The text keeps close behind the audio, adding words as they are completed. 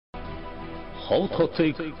Ховд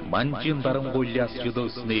хотыг манжийн дарангуйлалаас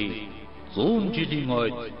чөлөөлсөний 100 жилийн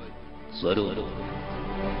ойд зориулсан.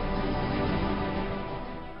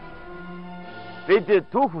 Бид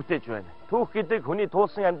түүх бүтээж байна. Түүх гэдэг хүний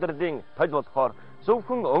туулсан амьдралын тол болохоор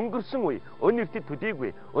зөвхөн өнгөрсөн үе, өнөртөд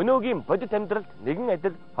төдийгүй өнөөгийн бодит амьдралд нэгэн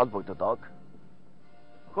адил холбогддог.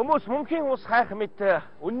 Хүмүүс мөнхийн ус хайх мэт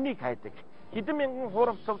үннийг хайдаг. Хэдэн мянган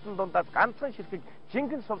хуурамч цовдон дундаас ганцхан ширхэг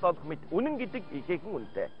жинхэнэ сувд олох мэт үнэн гэдэг ихээхэн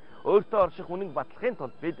үнэтэй. Өөртөө орших үнэн батлахын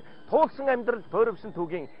тулд бид туулсан амьдрал тойрвсон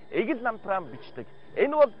түүгийн эгэл намтраан бичдэг.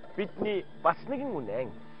 Энэ бол бидний бас нэгэн үнэн.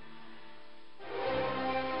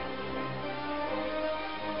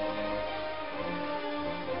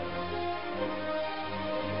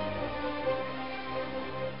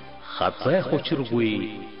 Хазай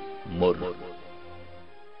учиргүй мөр.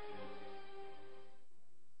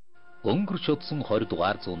 Өнгөрч удсан 20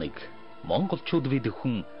 дугаар зууныг монголчууд бид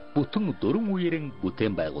хүн бүтэн 4 үеэрэн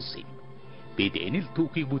бүтээн байгуулсан юм. Бид энэ л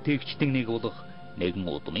түүхийг бүтээгчдийн нэг болох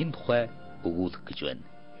нэгэн удмын тухай өгүүлэх гэж байна.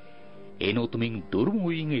 Энэ удмын 4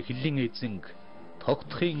 үеийн эхлэлийн эзэнг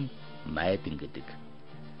тогтохын майдан гэдэг.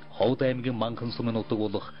 Ховд аймгийн манхан сумын утга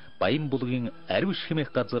болох Баянбулгийн Арвиш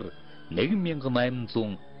хэмээх газар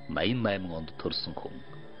 1888 онд төрсөн хүн.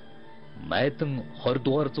 Майдан 20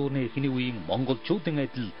 дугаар зууны эхний үеийн монголчуудын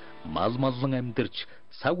адил мал маллан амьдарч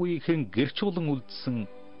цаг үеийнхэн гэрчүүлэн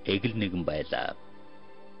үлдсэн эгэл нэгэн байлаа.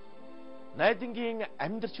 Найдангийн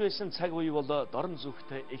амьдарч байсан цаг үе бол дорн зүгт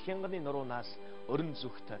их янганы нуруунаас өрн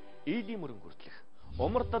зүгт ийлийн мөрөн хүртэлх.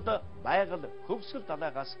 Умардад байгаль хөвсгөл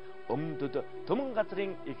далайгаас өмнөдөд төмөн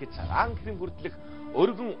газрын их цагаан гэхэн хүртэлх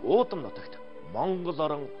өргөн уудам нутагт Монгол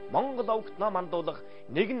орон Монгол овогт ном андуулах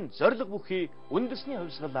нэгэн зориг бүхий үндэсний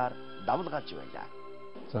хувьсгалаар давлгааж байлаа.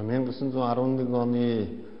 За 1911 оны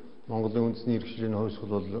Монголын үндэсний иргэшлийн хувьсгал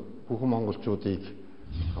бол бүхэн монголчуудыг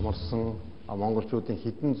хамарсан, монголчуудын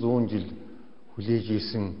хэдэн зуун жил хүлээж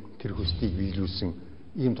ийсэн тэр хөстийг биелүүлсэн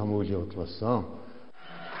ийм том үйл явдал болсон.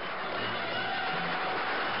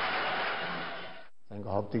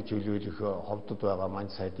 Ингээ ховдыг чөлөөлөх, ховдод байгаа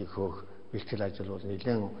манж сайдыг хөөх бэлтгэл ажил бол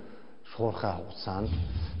нэлээд шуурхай хугацаанд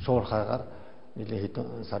шуурхайгаар нэлээд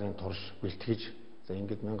хэдэн сарын турш бэлтгэж за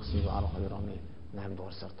ингээд 1912 оны 8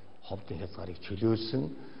 дугаар сард ховдын хязгаарыг чөлөөлсөн.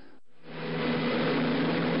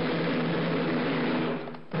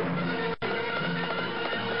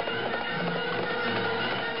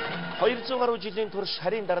 200 гаруй жилийн турш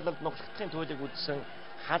харийн дарлалд нухлагтын туйлыг үдсэн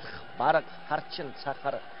халах, бараг, харчин,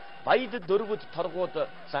 цахар, баяд дөрвөд торгууд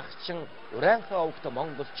загчин, ураанхай овогт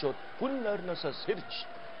монголчууд хүн нойрноос сэрж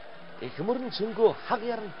их мөрөн цөнгөө хаг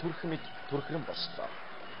яран түрхрэн бослоо.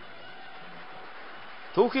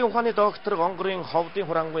 Түүхийн ухааны доктор Гонгорын Ховдын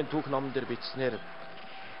хураангуйн түүх номон дээр бичснээр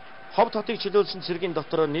Ховд хотыг чөлөөлсөн цэргийн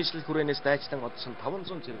дотор нийслэл хүрээнээс дайчлан одсон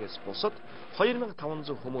 500 цэргээс бусад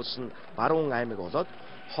 2500 хүмүүс нь баруун аймаг болоод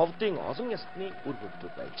Ховдын олон ястны үр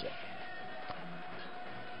хөвгүүд байжээ.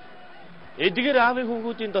 Эдгээр аавын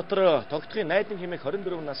хүүхдүүдийн дотор тогтхын найдан хэмээх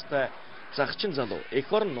 24 настай загчин залуу эх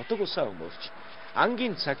орон нутаг усаа өмөрч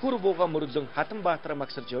ангийн цахиур бууга мөрлөн Хатанбаатар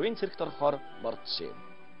магсарж явын цэрэгт орохоор мордсон юм.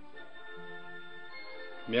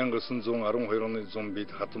 1912 оны зун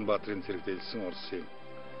бид Хатанбаатарын цэрэгт элсэн орсон юм.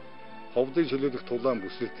 Ховдыг чөлөөлөх тулаан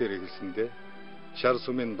бүслэлтээр эхэлсэндээ шар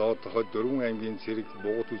сумын доод тохойд 4 аймгийн цэрэг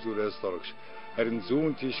бугут үзүүрээс орогш харин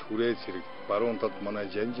зүүн тийш хүрээ цэрэг баруун талд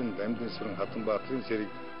манай Жанжин Дамдын сүрэн Хатанбаатарын цэрэг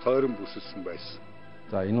тойрон бүсэлсэн байсан.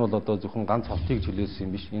 За энэ бол одоо зөвхөн ганц ховдыг чөлөөлсөн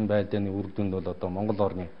юм биш. Энэ байдлын үр дүнд бол одоо Монгол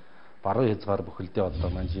орны баруун хязгаар бүхэлдээ одоо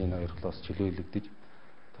манжийн оролцлоос чөлөөлөгдөж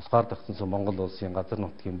тусгаардагдсан Монгол улсын газар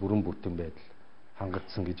нутгийн бүрэн бүтэн байдал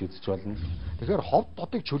хангагдсан гэж үзэж байна. Тэгэхээр ховд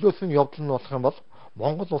хотыг чөлөөлсөн явдал нь болох юм бол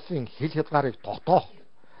Монгол улсын хил хязгаарыг тогтоох,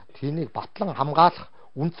 тийнийг батлан хамгаалах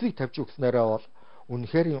үндсийг тавьж өгснээрээ бол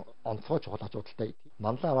үнэхээр онцгой чухал асуудалтай.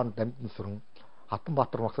 Манлай аван Дамдын сүрэн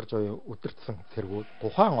Хатанбаатар магсарж буй өдөртсөн цэргүүд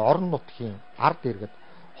тухайн орон нутгийн ард иргэд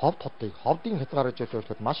ховд хотыг ховдын хязгаарыг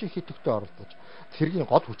чөлөөлөхөд маш их идэвхтэй оролцож цэргийн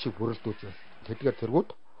гол хүчийг бүрэлдүүлж байна. Тэдгээр цэргүүд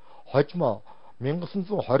хожимо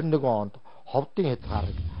 1921 онд ховдын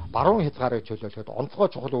хязгаарыг баруун хязгаарыг чөлөөлөхөд онцгой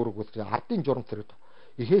чухал үүрэг үүсгэж ардын журам цэрэгт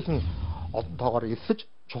ихээхэн олон тоогоор элсэж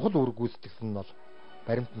чухал үүрэг гүйцэтгэсэн нь бол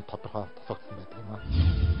баримтанд тодорхой тусгагдсан байдаг юм аа.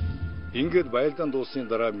 Ингээд байлдаан дуусны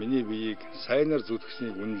дараа миний биеийг сайнаар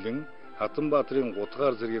зүтгэснийг үнэлэн Хатанбаатарын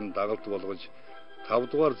гутгаар зэргийн дагалт болгож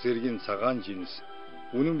 5 дугаар зэргийн цагаан жинс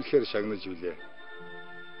үнэмлэхээр шагнаж билээ.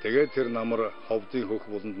 Тэгээд тэр намар ховдын хөх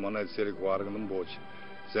буланд манай зэрэг варган бууж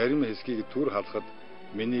зарим хэсгийг түр халахад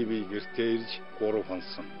миний бие гэртээ ирж гурав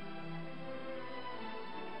хонсон.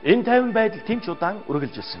 Энэ тайван байдал тэмч удаан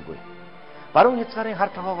үргэлжилсэнгүй. Баруун хязгаарын хар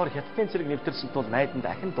тогоогоор хятадын цэрэг нэвтэрсэн тул найданд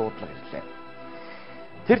ахин дуудлага ирлээ.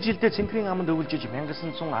 Тэр жилдээ Цэнтрийн аманд өвлжиж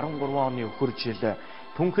 1913 оны өхөр жил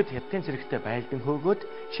Түнхэд хятадын цэрэгтэй байлдан хөөгөөд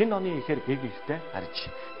шинэ оны ихээр гэгэртэй харж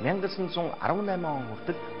 1918 он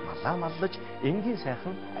хүртэл малаа маллаж энгийн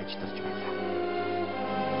сайхан ажиллаж байлаа.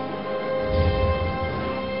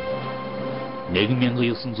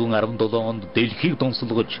 1917 онд Дэлхийг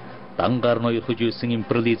донсолгож дангаар ноёрхож байсан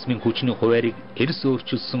империализмын хүчний хуваарийг эрс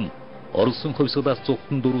өөрчилсөн Оролцсон хувьсгалаас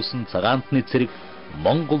зүгтэн дөрвсөн цагаантны цэрэг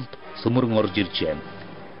Монголд сүмрэн орж иржээ.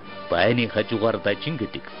 Байны хажуугаар дажин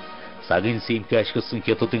гэдэг цагийн симхэ ашигласан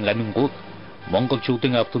хятадын амингууд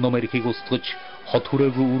монголчуудын автоном эрхийг устгаж хот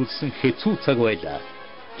хүрээгүй үргэлжлсэн хэцүү цаг байлаа.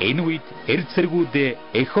 Энэ үед эр цэргүүдээ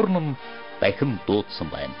эх орн дахин дуудсан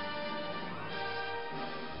байна.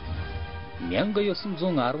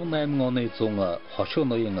 1918 оны 100 хошуу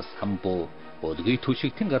ноён самбуу Өлгий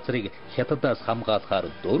түшигтэн газрыг хятадаас хамгаалахаар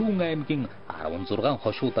 4 аймгийн 16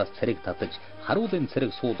 хошуудаас цэрэг татаж харуулын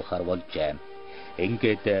цэрэг суулгахаар болжээ.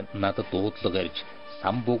 Ингээд надад дуудлага ирж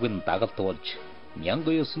самбууг нь дагалт болж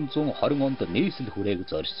 1920 онд нийслэл хүрээг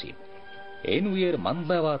зорьсон юм. Энэ үеэр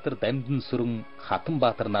Манлайбаатар Дамдын сүрэн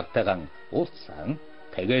Хатанбаатар нартайгаан уулзсан.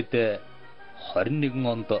 Тэгээд 21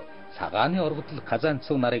 онд цагааны оргодол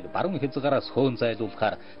Казанцев нарыг баруун хязгаараас хөөн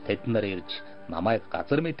зайлуулахаар тэд нар ирж намайг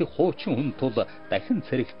газар мэдих хуучин хүн тул дахин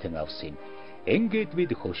цэрэгтэн авсан юм. Ингээд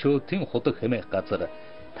бид хөшөөтийн худаг хэмээх газар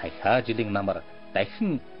дахиажилын намар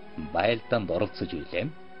дахин байлдаанд оролцож ийлээ.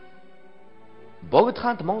 Богд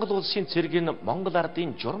хаант Монгол улсын цэргийн Монгол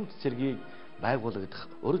ардын журамт цэргийг байгуулагдах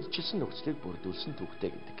урьдчилсан нөхцөлийг бүрдүүлсэн түүхтэй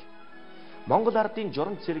гэдэг. Монгол ардын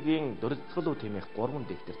журамт цэргийн дурдгал тэмээх 3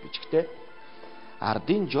 дэвтэр бичгтээ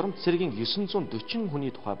ардын журамт цэргийн 940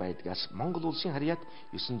 хүний тухай байдгаас Монгол улсын харьяат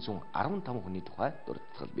 915 хүний тухай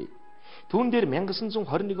дурдгал бий. Түүн дээр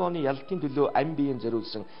 1921 оны ялтын төлөө аймгийн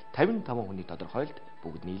зориулсан 55 хүний тодорхойлолт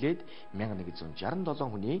бүгд нийлээд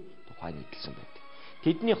 1167 хүний тухай нийтэлсэн байдаг.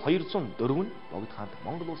 Тэдний 204 нь Богд хаант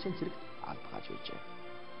Монгол улсын цэрэгт албагааж байжээ.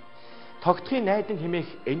 Тогтхын найдан хэмээх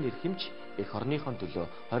энэ эрхэмж эх орныхон төлөө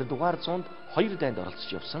 20 дугаар зуунд 2 дайнд оролцож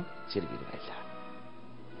явсан цэрэг ир байлаа.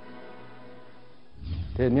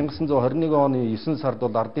 Тэгээ 1921 оны 9 сард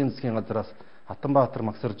бол ардын засгийн газраас Хатанбаатар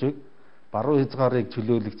Магсаржийг баруун хязгаарыг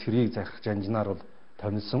чөлөөлөх цэргийг зарах жанжнаар бол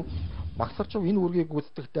томилсон. Магсаржив энэ үргийг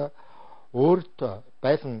гүйцэтгэхдээ өөрт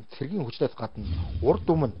байсан цэргийн хүчлээс гадна урд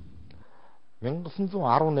өмнө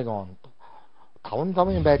 1911 онд 5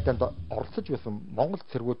 замын байдланд оролцож байсан Монгол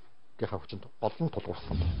цэргүүдийнхээ хүчинд олон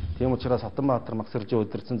тулгуурсан. Тийм учраас Хатанбаатар Магсаржив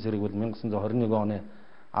удирдсан цэрэг бол 1921 оны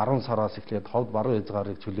 10 сараас эхлээд Ховд баруун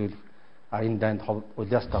хязгаарыг чөлөөлөх аян дайнд Ховд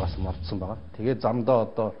улиастаагаас мордсон байгаа. Тэгээд замдаа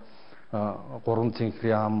одоо 3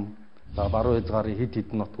 цэнхрийн ам баруун хязгаарын хэд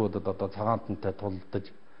хэдэн нутгуудад одоо цагаантантай тулдаж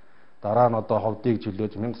дараа нь одоо Ховдыг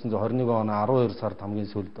чөлөөж 1921 оны 12 сард хамгийн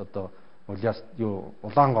сүүлд одоо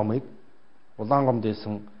Улаангомд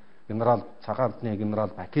байсан генерал цагаантны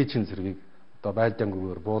генерал Бакичин цэргийг одоо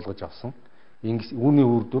байлдаангүйгээр буулгаж авсан. Үүний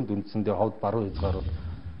үр дүнд үндсэндээ Ховд баруун хязгаар бол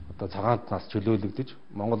одоо цагаантнаас чөлөөлөгдөж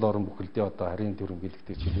Монгол орн бүхэлдээ одоо харийн төрийн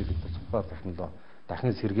бэлэгтээ чөлөөлөгдөж цухаар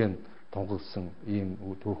дахин сэргээн тунгалсан ийм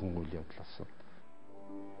түүхэн үйл явдал болсон.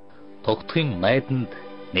 Тогтхын найданд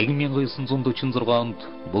 1946 онд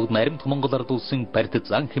бүгд наримт Монгол ард улсын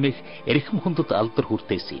партизан хэмээх эрхэм хүндэт алдар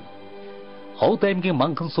хүртээсэн юм. Ховд аймгийн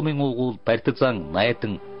Манхан сумын уугуул партизан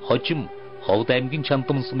найдан хожим Ховд аймгийн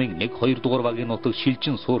Чандам сумын 1-2 дугаар багийн нутаг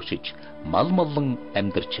шилжин сууршиж малмаллан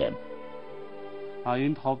амьдарчээ.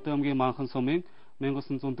 Энд Ховд аймгийн Манхан сумын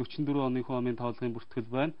 1944 оны хуамын тоолгын бүртгэл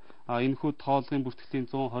байна. Энэхүү тоолгын бүртгэлийн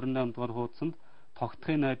 128 дугаар хуудсанд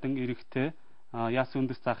Тогтхын найдан эрэхтэй яс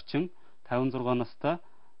үндэс загчин 56 настай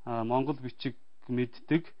Монгол бичиг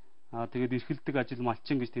мэддэг тэгээд эрхэлдэг ажил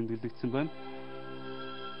малчин гэж тэмдэглэгдсэн байна.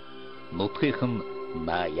 Нутгийнхан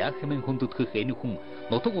наяа хэмээн хүндэтгэх энэ хүн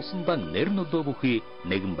нутаг усандаа нэр нөлөө бүхий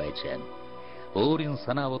нэгэн байжээ. Өөрийн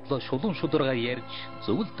санаа бодлоо шулуун шударгаар ярьж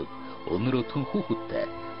зөвлөдөг. Өнөр өтгөн хүүхэдтэй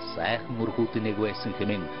сайхан мөрхүүдийн нэг байсан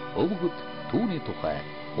хэмээн өвгөд түүний тухай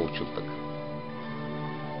хуучилдаг.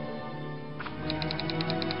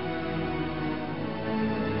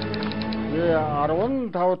 Я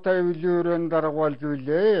 15 төвлөрөн даргуулж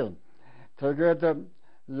үлээ. Тэгээд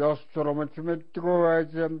ёс сурмч мэддэггүй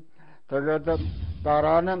байж тэгээд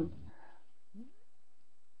дараа нь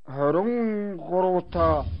 23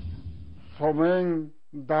 та сумын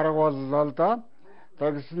даргууллаа да.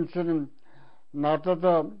 Тэгсэн чинь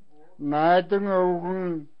надад найдан өвгөн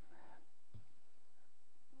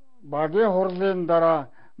багийн хурлын дараа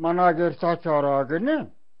манай гэр цаачаараа гинэ.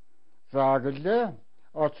 За гэлээ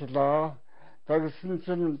очлоо. Тэгсэн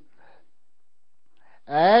чинь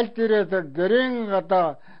айл дээрээ гэрийн гадаа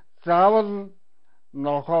заавал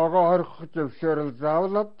нохоогоо хорих зөвшөөрөл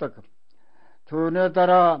заавал авдаг. түүний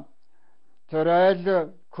дараа тэр айл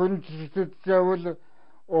күнжидэд зэвэл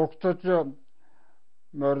угтаж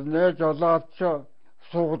морны жолооч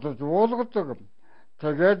суугдаж уулгадаг.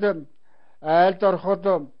 Тэгээд айлд ороход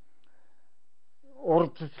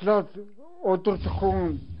оролцлоо өдөржихэн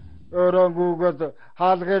өрөөгөөд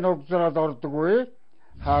хаалгын угзраад ордоггүй.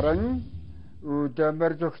 Харин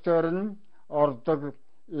үдэмэр зөвхтөр нь ордог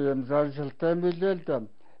ийм заншилтай билээ л да.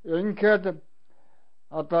 Ингээд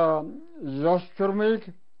одоо ёс төрмийг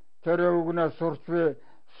тэр үгнээс сурчвэ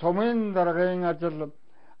сумын даргын ажил,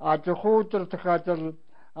 аж ахуй удирдах ажил,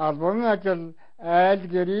 албан ажил, айл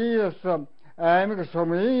гэрийн ёс, аймаг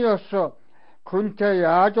сумын ёс күнтэй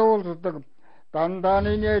яаж уулздаг,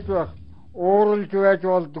 дандааны нээж байх, ууралж байж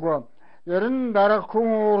болдгоо. Ер нь дараг хүн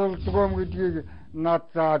ууралдгоо гэдгийг над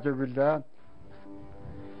зааж өглөө.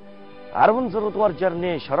 16 дугаар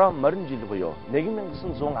жарны шороо морин жил буюу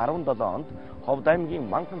 1917 онд Ховд аймгийн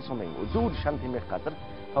Манхан сумын Үзүүр шан тэмэх газар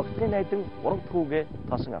тогтмын найдан 3 дахь хүүгээ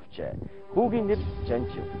тосон авчээ. Хүүгийн нэр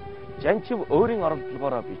Жанчив. Жанчив өөрийн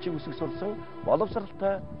оролдлогоороо бичиг үсгсүүлсэн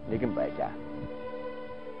боловсралтай нэгэн байлаа.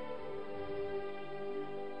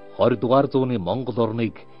 20 дугаар зууны Монгол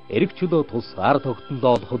орныг эрэг чөлөө тус ар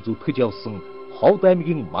тогтнолоо олоход зүтгэж явсан Ховд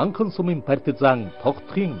аймгийн Манхан сумын партизан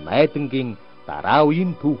тогтхын найдангийн дараа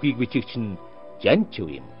үеийн түүхийг бичигч нь Жанчив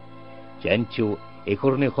юм. Жанчив эх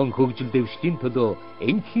орныхон хөгжил дэвшлийн төлөө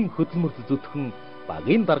энхийн хөдөлмөрт зүтгэн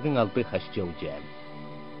багийн дарган албыг хашиж явжээ.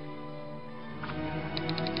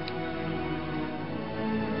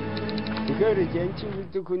 Тэгэхээр Жанчив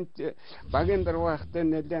гэдэг хүнд багийн даргаахтай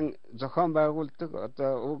нэлээд зохион байгуулдаг.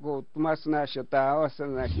 Одоо уг удмаас нааш одоо аваас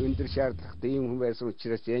нааш өндөр шаардлагатай юм хүн байсан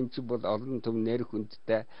учраас Жанчив бол олон том нэр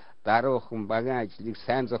хүндтэй даруухан багийн ажлыг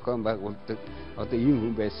сайн зохион байгуулдаг одоо ийм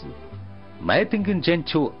хүн байсан. Майдангийн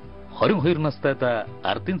Жанчив 22 настайдаа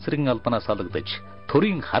ардын цэргийн албанаас салгадаж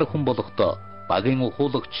төрийн хар хүн болохдоо багийн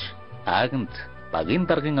ухуулагч агент багийн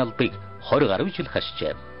даргын албыг 20 гаруй жил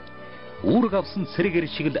хашжээ. Үүрэг авсан цэрэг эр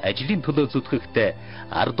шиг л ажлын төлөө зүтгэхдээ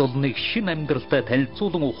ард олныг шин амьдралтай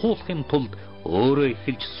танилцуулан ухуулахын тулд өөрөө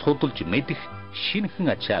эхэлж судалж мэдэх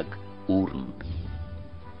шинэхэн ачааг үүрнэ.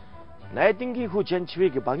 Найдангийн хүү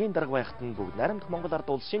Жанчивыг багийн дарга байхад нь бүгд наримт Монгол ард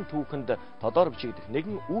улсын түүхэнд тодор бичигдэх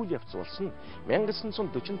нэгэн үйл явц болсон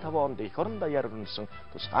 1945 онд эх орон даяар өрнөсөн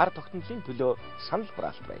тусгаар тогтнолын төлөө санал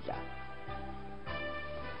хураалт байлаа.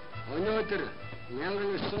 Өнөөдөр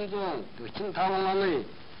 1945 оны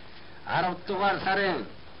 10 дугаар сарын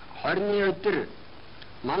 20-ны өдөр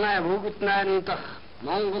манай бүгд найрамдах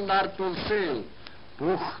Монгол ард улсын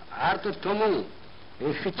бүх ард түмэн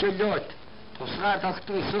их чөлөөт тусгаар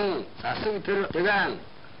тогтсон засаг төрөлтгөн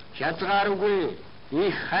хязгааргүй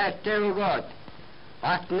их хайртай өгөөд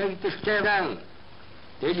бат нэгдэвчээр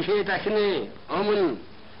дэлхийд дахны өмнө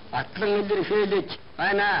батлан илэрхийлж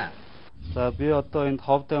байна. За би одоо энд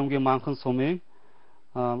Ховд аймгийн Манхан сумын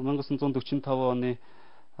 1945 оны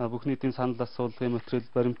бүх нийтийн санал асуулгын материал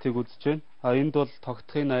баримтыг үзэж байна. Энд бол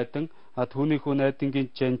тогтхын найдан, түүнийхүү найдангийн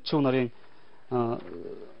Жанчив нарын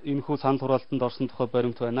энэхүү санал хураалтанд орсон тухай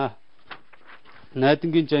баримт байна.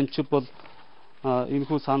 Найдангийн Жанчив бол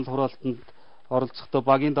энэхүү санал хураалтанд оролцохдоо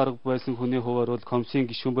багийн дарга байсан хүний хуваар бол комиссийн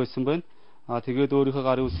гишүүн байсан байна. Тэгээд өөрийнхөө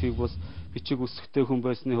гарын үсгийг бас бичиг үсгтэй хүн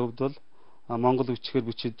байсны хувьд бол Монгол үчгээр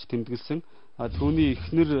бичиж тэмдэглэсэн. Түүний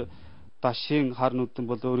эхнэр Дашийн хар нүдэн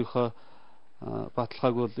бол өөрийнхөө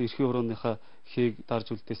баталгааг бол эрхийн хурууныхаа хийг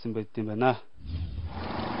дарж үлдээсэн байт юм байна.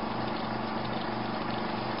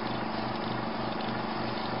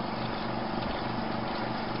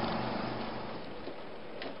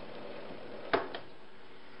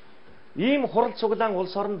 Ийм хурал цуглаан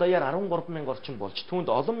улс орон даяар 13,000 орчим болж түүнд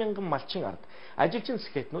олон мянган малчин ард ажилчин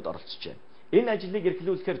сэхэтнүүд оролцжээ. Энэ ажлыг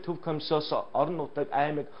эрхлүүлэхээр төв комиссоос орон нутаг,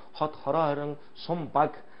 аймаг, хот, хороо хорин, сум,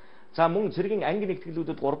 баг за мөн зэргийн анги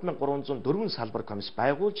нэгтгэлүүдэд 3304 салбар комисс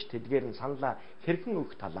байгуулж тэдгээр нь саналаа хэрхэн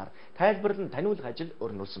өгөх талаар тайлбарлан таниулах ажил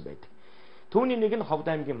өрнүүлсэн байдаг. Түүний нэг нь Ховд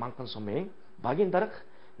аймгийн Манхан сумын багийн дарга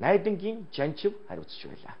найдангийн Жанчив хариуцж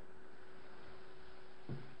байлаа.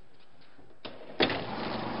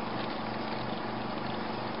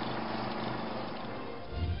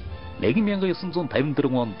 Нэгэн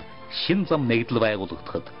 1954 онд шин зам нэгдэл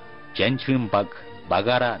байгуулагдахад Жанчивын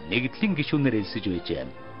багаараа нэгдлийн гишүүнээр элсэж байжээ.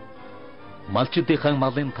 Малчдынхаа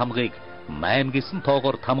малын тамгыг 8 гэсэн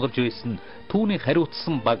тоогоор тамгалж байсан түүний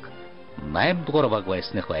хариуцсан баг 8 дугаар баг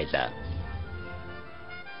байсных байлаа.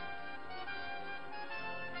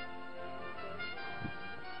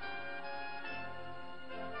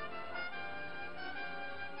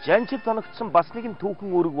 Жанчив тоногдсон бас нэгэн түүхэн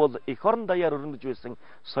үүрэг бол эх орон даяар өрнөж байсан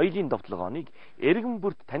соёлын довтлогооныг эргэн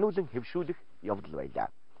бүрт таниулан хэвшүүлэх явдал байлаа.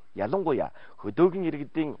 ялангуяа хөдөөгийн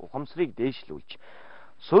иргэдийн ухамсарыг дээшлүүлж,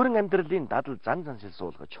 суурин амьдралын дадал зан заншил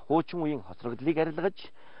суулгаж, хуучин үеийн хоцрогдлыг арилгаж,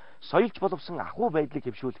 соёлж боловсон ахуй байдлыг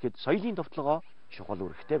хэвшүүлэхэд соёлын товтлогоо чухал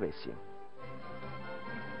үүрэгтэй байсан юм.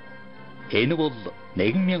 Энэ бол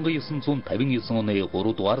 1959 оны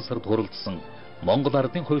 3 дугаар сард хурлдсан Монгол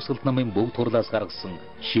Ардын хувьсгалт намын бүгд хурлаас гаргасан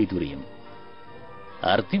шийдвэр юм.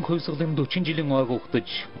 Ардын хувьсгалын 40 жилийн ойг угтаж,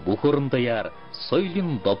 бүх орон даяар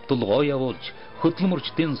соёлын довтлогоо явуулж,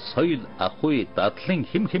 хөдөлмөрчдийн соёл, ахуй, дадлын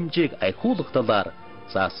хэм хэмжээг ахиулах талаар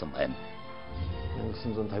заасан байна.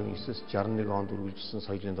 1959-61 онд үргэлжилсэн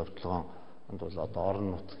соёлын довтлогоонд бол одоо орон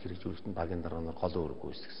нутаг хэрэгжүүлэлтэн багийн дарганаар гол үүрэг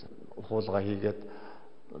гүйцэтгсэн. Хуулга хийгээд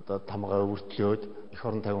одоо тамгаа өвөртлөөд эх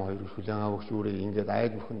орон 52 хүлээн авагч үүрийг ингээд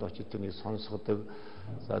айд бүхэнд очиж тэрнийг сонсгодог.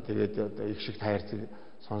 За тэгээд одоо их шиг тайрцаг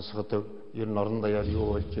сонсгодог. Ер нь орон даяар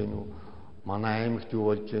юу болж гэнэ үү? Манай аймагт юу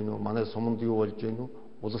болж гэнэ үү? Манай суманд юу болж гэнэ үү?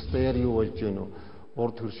 Улс даяар юу болж гэнэ үү?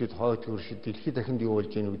 Урд хөршид, хойд хөршид, дэлхийд дахинд юу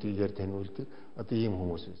болж гэнэ гэдгийг таниулдаг. Одоо ийм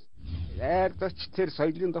хүмүүс байна. Айрдагч тэр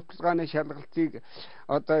соёлын довтлогооны шалгалтыг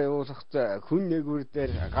одоо явуулах хүн нэгүр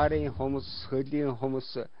дээр гарын хүмүүс, хөлийн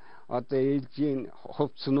хүмүүс, одоо ээлжийн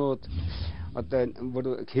хувцснууд одоо бүр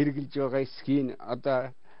хэрэгжилж байгаа эсхийн одоо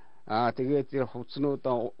тэгээд тэр хувцснууд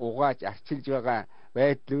угааж арчилж байгаа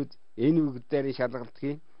байдлууд энэ үгдээр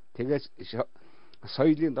шалгалтыг тэгээд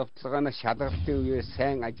соёлын довтлогооны шалгалтын үеэр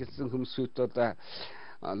сайн ажилласан хүмүүсүүд одоо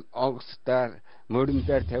огстаар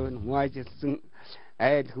мөрөндөө тавина, муу ажилласан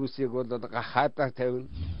айл хүмүүсийг бол гахаадаа тавина.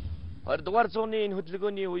 20 дугаар зууны энэ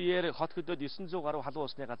хөдөлгөөний үеэр хот хөдөөд 900 гаруй халуун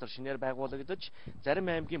усны газар шинээр байгуулагдаж, зарим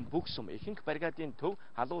аймгийн бүх сум ихэнх бригадын төв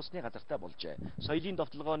халуун усны газартай болжээ. Соёлын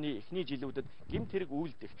довтлогооны эхний жилүүдэд гэмт хэрэг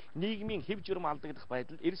үйлдэх, нийгмийн хэв журам алдагдах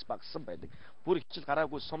байдал эрс багассан байдаг. Бүр хичил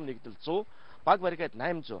гараагүй сум нэгдэл 100, баг бригад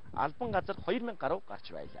 800, албан газар 2000 гаруй гарч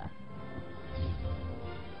байлаа.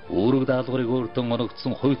 Үүрэг даалгаврыг өөртөө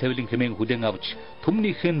оногдсон хувь тавилан хэмээн хүлээн авч,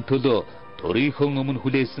 түмнийхэн төлөө төрийнхөн өмнө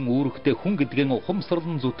хүлээсэн үүрэгтэй хүн гэдгэн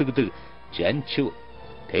ухамсарлан зүтгэдэг жанчив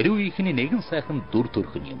тэр үеийнхний нэгэн сайхан дүр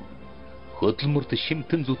төрхөн юм. Хөдөлмөрт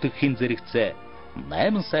шимтэн зүтгэхийн зэрэгцээ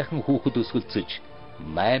 8 сайхан хүүхэд өсгөлцөж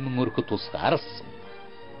 8 өрхөд тусгаарсан.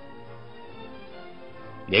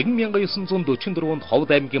 1944 онд Ховд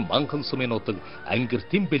аймгийн Манхан сумын нутаг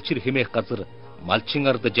Ангертын бэлчир хэмээх газар малчин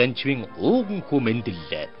ард жанчвын ууган хүү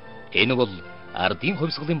мэндэллээ. Энэ бол Ардын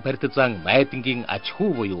хувьсгалын партизан Найдангийн аж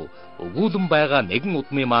хүү буюу өгүүлэн байгаа нэгэн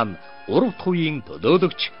удмын маань 3 дахь үеийн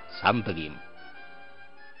төлөөлөгч сандаг юм.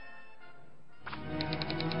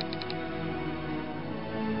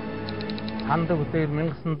 Сандаг үеэр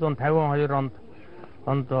 1952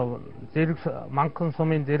 онд зэрэг Манхан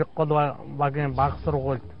сумын зэрэг гол багийн баг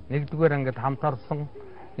сургуульд 1-р ангид хамтарсан.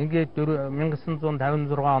 Ингээд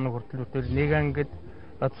 1956 оны хүртэл нэг ангид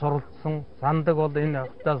суралцсан. Сандаг бол энэ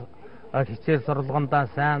хичээл сурлагандаа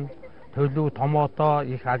сайн төлөв томоотоо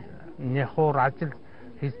их няхуур ажил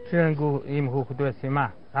хийчихэнгүй ийм хүүхэд байсан юм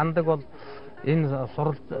а. Сандаг бол энэ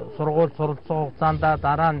сургууль суралцсан хугацаанд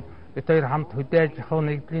дараа нь бид хоёр хамт хөдөөж явах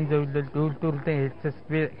нэгдлийн зөвлөлд үйлдвэрлэлийн хэлцэст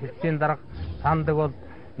би хэлцийн дарга сандаг бол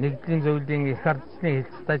нэгдлийн зөвлөлийн их ардчны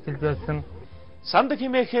хэлцэд ажиллаж байсан. Сандаг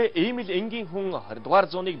хэмээх ийм л энгийн хүн 20 дугаар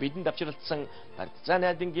зууныг бидэнд авчиралцсан партизан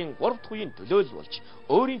Найдангийн 3 дахь үеийн төлөөлөл болж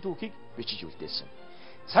өөрийн түүхийг бичиж үлдээсэн.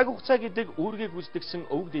 Цаг хугацаа гэдэг үүргээ гүйцэтгэсэн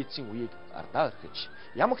өвөг дээдсийн үеийг ардаа орхиж,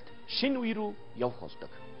 ямагт шинэ үе рүү явх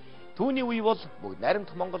болдог. Түүний үе бол бүгд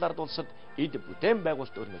найрамдах Монгол ард улсад эд бүтээн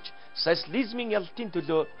байгуулалт өрнөж, социализмын ялалтын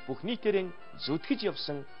төлөө бүх нийтээрээ зүтгэж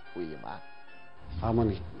явсан үе юм аа.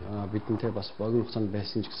 Маань бидэнтэй бас богино хугацаанд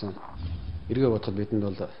байсан ч гэсэн эргээ бодоход бидэнд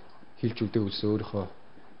бол хэлж үлдээх үс өөрийнхөө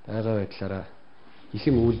байгаа байдлаараа их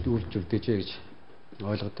юм үлж үлдээжээ гэж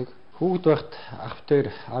ойлгодог. Хүүхэд байхад ах дээр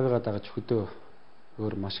аавыгаа дагаж хөдөө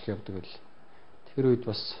өөр маш их явдаг байл. Тэр үед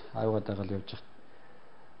бас аавыгаа дагаад явж хат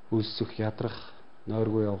үлсэх, ядрах,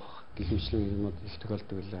 нойргүй явах гэх мэтлэн юмуд их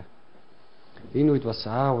тохиолдог байлаа. Энэ үед бас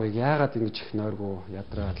аав яагаад ингэж их нойргүй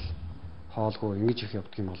ядраад хоолгүй ингэж их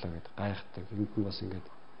явдаг юм болоо гэд гайхдаг. Энд нь бас ингэж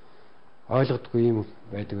ойлгодгүй юм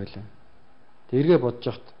байдаг байлаа. Тэргээ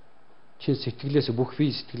бодож хат чин сэтгэлээс бүх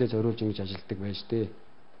фи сэтгэлээ зориулж ингэж ажилтдаг байж тээ.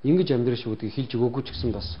 Ингэж амьдрах шүү гэдгийг хэлж өгөөгүй ч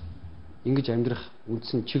гэсэн бас ингэж амьдрах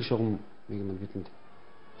үндсэн чиг шугам нэг юм бидэнд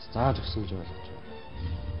зааж өгсөн гэж ойлгож байна.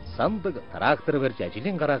 Сандаг трактор барьж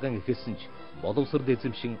ажлын гараахан ихэлсэн ч боловсрол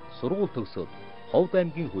эзэмшин сургууль төгсөөд Ховд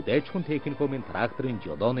аймгийн хүдээж хүн техникумын тракторын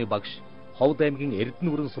жолооны багш, Ховд аймгийн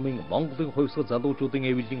Эрдэнэ бүрэн сумын Монголын хувьсгал залуучуудын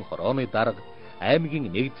эвлэлийн хорооны дарга,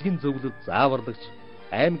 аймгийн нэгдлийн зөвлөлд зааварлагч,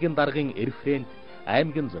 аймгийн даргын референт,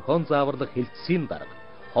 аймгийн зохион зааварлах хэлтсийн дарга,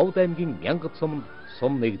 Ховд аймгийн Мянгат суманд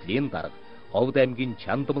сум нэгдлийн дарга, Ховд аймгийн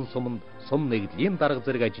Чандман суманд сум нэгдлийн дарга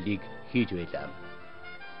зэрэг ажлыг хийж байлаа.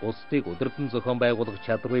 бусдыг удирдан зохион байгуулах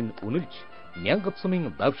чадрыг үнэлж мянгат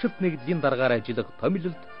сумын давшилт нэгдлийн дараагаар ажиллах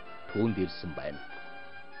томилолд түүнд ирсэн байна.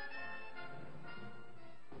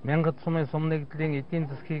 Мянгат сумын сум нэгдлийн эдийн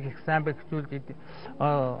засгийг их сайн бэхжүүлж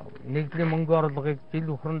нэгдлийн мөнгө орлогыг жил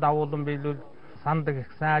бүхэн дагуулan биелүүл сандаг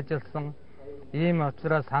их сайн ажилласан. Ийм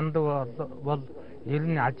учраас сандаг бол ер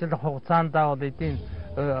нь ажиллах хугацаандаа бол эдийн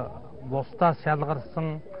бусдаас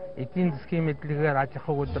шалгарсан эдийн засгийн мэдлэгээр аж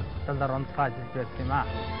ахуйг удирдлагаар онцгой ажиллаж байсан юм аа.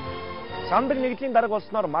 Сандаг нэгдлийн дарга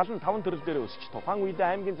болсноор мал нь 5 төрөл дээр өсч тухайн үедээ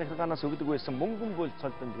аймгийн захиргаанаас өгдөг байсан мөнгөн буйлт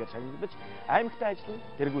цолдонтгээр шагнагдаж аймагтай ажил нь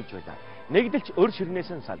тэргүүлж байлаа. Нэгдэлч өр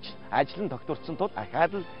ширнээс нь салж ажил нь тогтворсон тул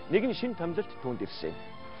ахаад л нэгэн шин томилолт түүнд ирсэн.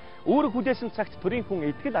 Үүрэг хүлээсэн цагт төрийн хүн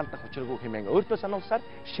итгэл алдах учиргүй хэмээн өөртөө сануулсаар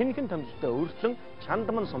шинэхэн томилолттой өөрчлөн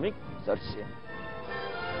Чандман сумыг зорьсон.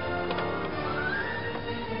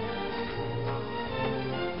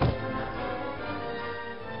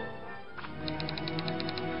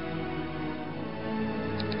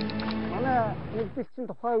 Нэгдэлчин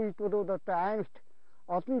тухайн үед бол одоо аймагт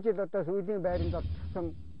олон жил одоо сүүлийн байранд олцсон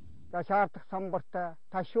шаардах самбартай,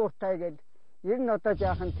 ташууртай гэл ер нь одоо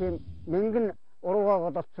жаахан тийм мэнгэн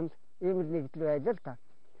уруугаа голцсон ийм л нэгдэл байлаа л да.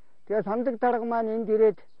 Тэгээ сандаг дарга маань энд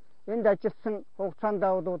ирээд энд ажилласан хугацаанд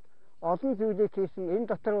бол олон зүйлийг хийсэн. Энэ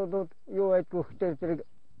дотор бол юу байдгүй хөтөр зэрэг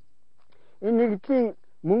энэ нэгдлийн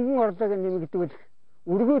мөнгөн орлогыг нэмэгдүүлэх,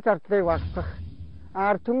 өргөө зардлыг багасгах,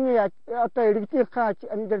 түмний одоо иргэдийнхээ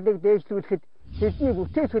амьдралыг дээшлүүлэхэд тэдний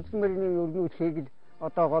бүтэц хөдөлмөрийн өргөнүүлэхийг л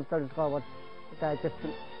одоо гол зорилгоо бол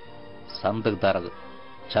ажилласан. Сандаг дарга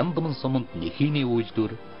Чандман суманд нэхийний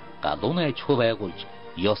үйлдвэр галууны аж ахуй байгуулж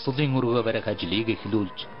ёслолын өргөө барих ажлыг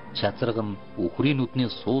эхлүүлж чацарган үхрийн нүдний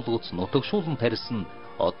суулгац нутагшуулан тарьсан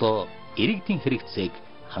одоо иргэдийн хэрэгцээг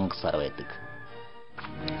хангасаар байдаг.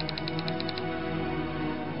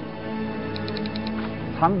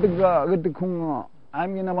 Сандаг гэдэг хүн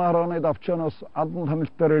аймгийн намаараны давчаанаас албан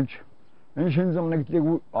томилтоор ирж энэ шинэ зам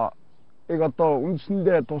нэгдлийг одоо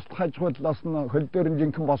үндсэндээ туслах аж ахуйлаас нь хөл дээр нь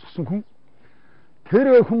жинхэнэ босгосон хүн.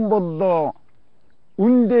 Тэр хүн бол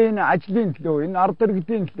үндэ энэ ажлын төлөө, энэ ард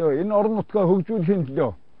иргэдийн төлөө, энэ орон нутгаа хөгжүүлэхийн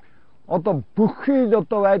төлөө одоо бүхий л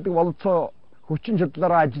одоо байдаг болцоо хүчин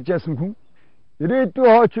чадлаараа ажиллаж байсан хүн.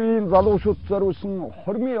 Ирээдүйн хойч үеийн залуучууд зориулсан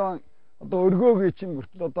хормын одоо өргөөгийн чинь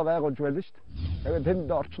хүртэл одоо байгуулж байлаа шүү дээ. Тэгээд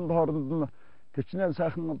тэнд орчин хооронд нь хичнээн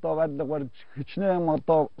сайхан одоо байдлага барьж, хичнээн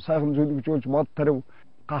одоо сайхан зөвлөгжүүлж, мод тарив,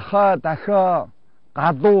 гахаа, дахиа,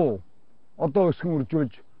 галуу одоо өсгөн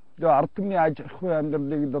үржүүлж ард түмний аж ахуй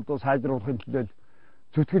амьдралыг л одоо сайжруулахын төлөө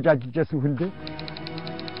зүтгэж ажиллаж байсан хүн дээ.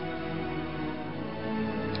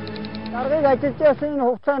 Даргыг ажиллаж байсан энэ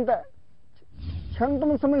хугацаанд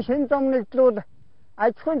Чандман сумын шинэ зам нэгдлүүд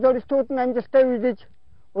аж ахуйн зорилтууд нь амжилттай биелэж,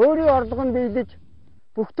 өөрийн орлого нь биелэж,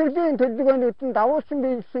 бүх төрлийн төлөвлөгөөнүүд нь дагуулсан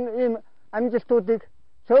биелсэн ийм амжилтуудыг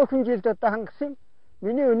цөөхөн жилд одоо хангасан.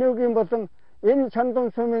 Миний өнөөгийн болон энэ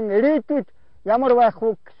Чандман сумын ирээдүйд ямар байх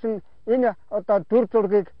вэ гэсэн энэ одоо дүр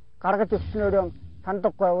зургийг гаргаж өгснөөрөө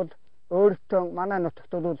сандаггүй бол өөртөө манай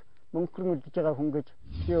нутагт бол мөнгөн үлдэж байгаа хүн гэж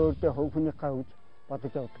би өөртөө хөв хүнийхээ гэж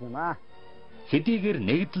бодож явдаг юм аа. Хэдийгээр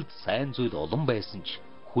нэгдэлд сайн зүйл олон байсан ч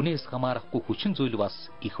хүнээс хамаарахгүй хүчин зүйл бас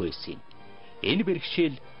их байсан юм. Энэ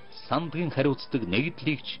бэрхшээл сандгийн хариуцдаг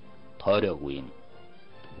нэгдлийг ч тойроогүй юм.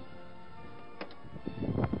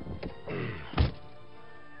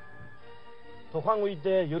 Тухайн үед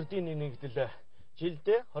ердийн нэгдэл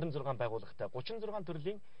жилдээ 26 байгууллагатай 36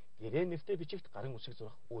 төрлийн гэрээ нэртэй бичигт гарын үсэг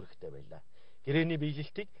зурах үүрэгтэй байлаа. Гэрээний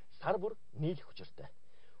биелэлтийг сар бүр нийлэх учиртай.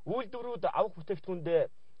 Үйлдвэрүүд авах бүтээгдэхүүндээ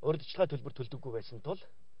урьдчилгаа төлбөр төлдөггүй байсан тул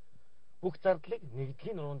бүх зардлыг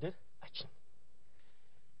нэгдлийн нуруун дээр ачна.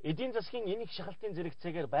 Эдийн засгийн энийг шахалтын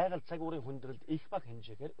зэрэгцээгээр байгаль цаг уурын хүндрэлд их бага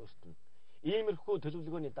хэмжээгээр өртөнө. Иймэрхүү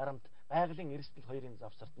төлөвлөгөөний дарамт байгалийн эрсдэл хоёрын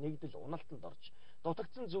завсарт нэгдэл уналтанд орж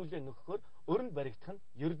дутагдсан зүйлээ нөхөхөөр өрөнд баригдах нь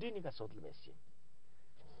ердийн нэг асуудал байсан юм.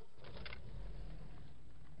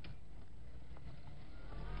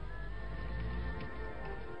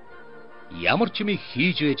 Ямар ч юм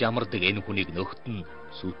хийж байж амардаг энэ хүнийг нөхтөн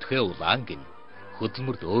сүтхээ улаан гин.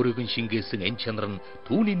 Хөдөлмөрт өөрийг нь шингээсэн энэ чанар нь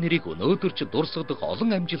түүний нэрийг өнөөдөр ч дурсагдах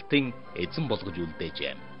олон амжилтын эзэн болгож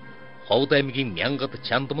үлдээжээ. Ховд аймгийн мянгад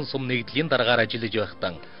Чандман сум нэгдлийн дараагаар ажиллаж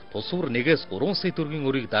байхдаа тусвар 1-3 сая төгрөгийн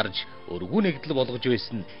өрийг дарж өргүү нэгдэл болгож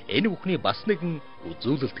байсан энэ бүхний бас нэгэн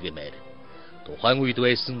үзүүлэлт гэмээр. Тухайн үед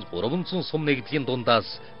байсан 300 сум нэгдлийн дундаас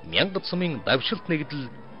мянгад сумын давшилт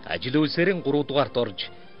нэгдэл ажил үйлсээрэн 3 дугаарт орж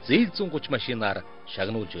зээл 130 машинаар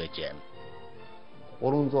шагнуулж байжээ.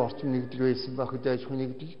 300 орчим нэгдэл байсан ба хөдөө аж ахуйн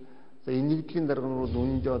нэгдэл. За энэ нэгдлийн дарга нь бол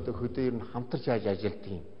үнэндээ одоо хөдөө ер нь хамтарч ажилладаг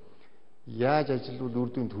юм. Яаж ажиллавал үр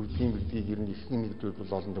дүнд хүрдгийг гэдгийг ер нь ихэнх нэгдлүүд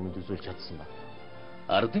бол олон томд үзүүлж чадсан байна.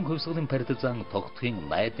 ардын хувьсгалын партизан тогтхын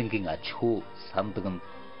найдангийн аж ахуй сандагнд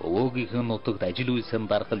өвөөгийнхэн нутагт ажил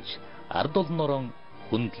үйлсэнд даргалж ард олнороо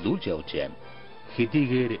хүндлүүлж явж байна.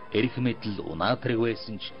 Хэдийгээр эрх мэдэл унаатраг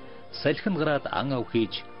байсан ч салхин гараад ан ав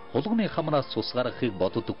хийж хулганы хамнаас цус гаргахыг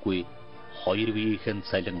боддоггүй. Хоёр биеийнхэн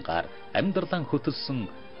цалингаар амьдралаа хөтөлсөн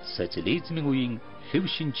социализмын үеийн хэв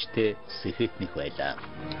шинжтэй сэхэтнэх байлаа.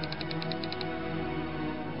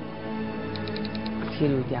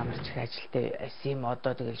 Тэр үед ямар ч их ажилтай байсан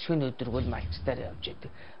одоо тэгэл шөнө өдргөл малчтаар явж идэг.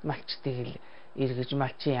 Малчтыг л эргэж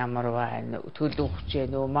малчин ямар байна? Төлөв хүчээ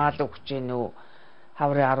нөө, маал хүчээ нөө,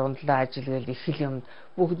 хаврын 17 ажил гэл их л юм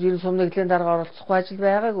бүгд ер нь сумнаглалын дарга оролцохгүй ажил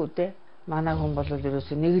байгаагүй дээ. Манай хүн бол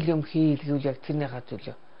ерөөсөө нэг л юм хийлгүүл яг тэрнийхээ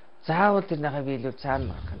төлөө. Заавал тэрнийхээ биелүүл цаана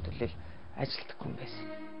марахын төлөө ажилтдаггүй юм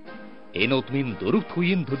байсан. Энэ удмын дөрөвт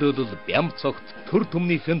үеийн төлөөлөл Бямбацогт төр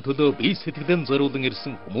түмнийхэн төлөө бие сэтгэлэн зориулан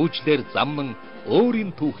ирсэн хүмүүжлэр замнан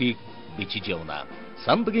өөрийн түүхийг бичиж явна.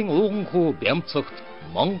 Сандгийн ууган хүү Бямбацогт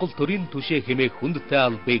Монгол төрийн түшээ хэмээх хүндтэй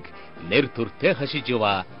албыг нэр төртэй хашиж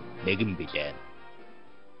яваа нэгэн билээ.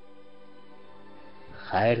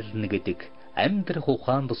 Хайрлна гэдэг амьдрах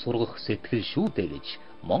ухаанд сургах сэтгэл шүү дээ гэж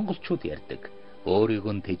монголчууд ярьдаг.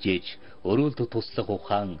 Өөрийгөө тэжээж, өрөөлд туслах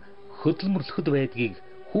ухаан хөдөлмөрлөхөд байдгийг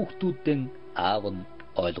хүүхдүүдэн аав нь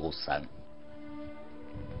ойлгуулсан.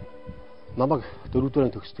 Намайг 4-р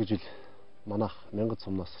төгсдөг жил манайх Мянгат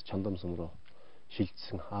сумнаас Чандам сум руу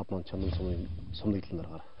шилжсэн. Аав маань Чандам сумын сумнаглалын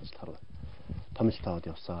даргаар ажиллахаар томилтоо аваад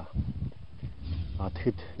явсаа.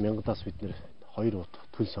 Тэгэхэд Мянгатаас бид нэр 2 удаа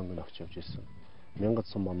төл сонгоно авч явж ирсэн. Мянгат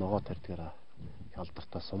сум ногоо тарьдгаараа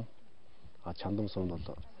алдартай сум. Чандам сумд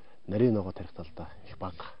бол нарийн ногоо тарих талдаа их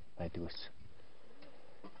бага байдаг байсан.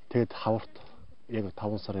 Тэгэд хаварт яг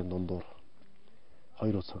 5 сарын дундуур 2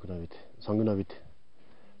 удаа сонгоно бид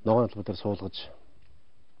ногоон албаа дээр суулгаж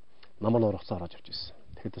намар орохцоо орож авч ирсэн.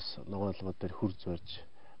 Тэгэхэд бас ногоон албаа дээр хүр зорж,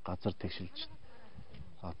 газар тэгшилж,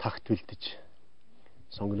 тагт бэлдэж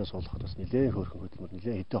сонгоно суулгахад бас нэлээд хөөрхөн хөдөлмөр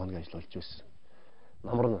нэлээд хэдэн хоногийн ажил болж байсан.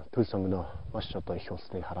 Намар нь төл сонгоно маш одоо их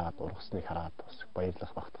болсныг хараад, ургасныг хараад бас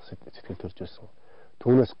баярлах багтах сэтгэл төрж байсан.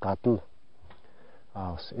 Түүнээс гадна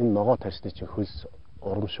бас энэ ногоо тарьсны чинь хөлс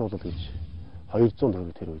урамшуулал гэж 200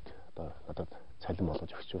 төгрөг тэр үед одоо надад цалин болгож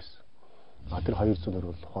өгч байсан. Тэр 200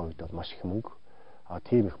 төгрөг бол тухайн үед бол маш их мөнгө.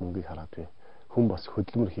 Тийм их мөнгийг хараад би хүн бас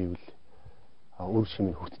хөдөлмөр хийвэл үр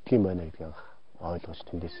шимийг хүртдэг юм байна гэдгийг ойлгож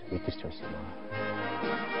тэндээс мэдэрч байсан юм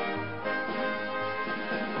аа.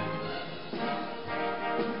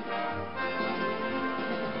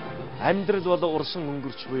 Амьдрал бол урсан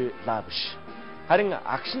өнгөрч буй лаа биш. Харин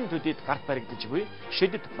агшин төдийд гарт баригдаж буй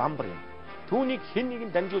шидэт бамбар юм. Түүнийг хэн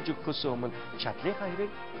нэгэн дамжуулж өгөхөөс өмнө чадлынхаа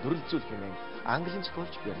хэрэг дүрлзүүл хэмээн Английн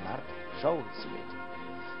зохиолч Бернард Шоу хэлсэн байд.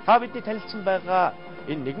 Та бидний танилцсан байгаа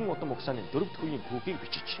энэ нэгэн удам угсааны 4-р үеийн түүхийг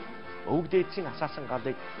бичиж, өвөг дээдсийн асаасан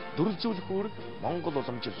галыг дүрлзүүлэх үүрэг Монгол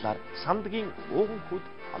уламжлалаар Сандгийн ууган хүүд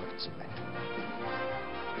олгогдсон байна.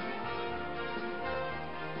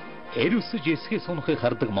 Эрүсэж эсхий сунахыг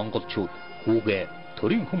хардаг монголчууд хүүгээ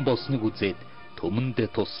төрийн хүн болсныг үзээд төмөндө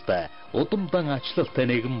тустай удамдан ачлалтай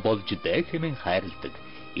нэгэн болж дээ хэмээн хайрладаг.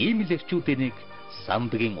 Ийм л эрчүүдийн нэг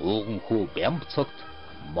Сандгийн ууган хүү Бямбацогт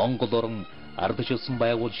Монгол орн ардчилсан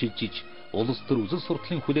байгуул шилжиж улс төр үзэл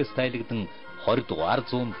сурталын хүлээс тайлагдан 20 дугаар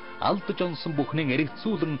зуунд алдж онсон бүхнээ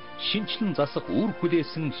эргэцүүлэн шинчлэн засах үр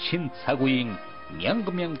хүлээсэн шин цаг үеийн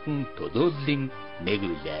мянган төлөөллийн нэг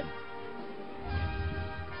билээ.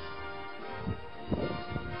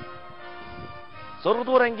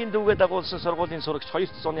 Зургадуур ангийн дүүгээ дагуулсан сургуулийн сурагч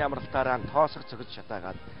 200 амралтаараа тоосох цогц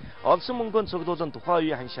шатаагаад олсон мөнгөнд цуглуулан тухайн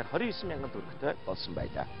үеийн ханшаар 29 мянган төгрөгтэй болсон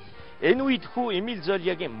байлаа. Энэ үед хүү Эмил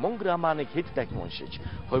Золиагийн мөнгө романыг хэд дахин уншиж,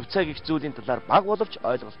 хувьцаа гэх зүйлийн талаар баг боловч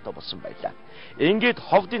ойлголттой болсон байлаа. Ингээд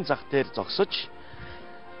Ховдын зах дээр зогсож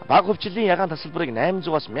баг хөвчлийн ягаан тасалбарыг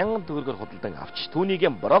 800-аас 1000 төгрөгөөр худалдан авч түүнийг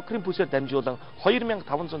брокерийн бүсээр дамжуулан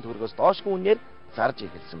 2500 төгрөгөөс доошгүй үнээр зарж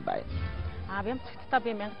эхэлсэн байна. Бямбацогттой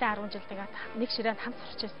би 1010 жил тэгээд нэг ширээнд хамт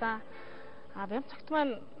сурч байсан. Бямбацогт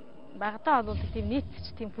маань багадаа бол тийм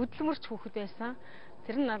нийтч тийм хөдөлмөрч хүүхэд байсан.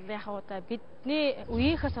 Тэр нь яг удаа бидний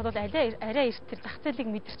үеийнхээс бол арай эрт тэр зах зээлийг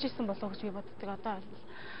мэдэрчээсэн болов уу гэж би боддог одоо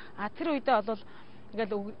бол. Тэр үедээ бол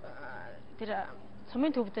ингээл тэр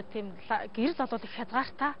сумын төвдөд тийм гэрэл болоод их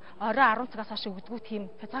хязгаартай орой 10 цагаас хойш өгдөггүй тийм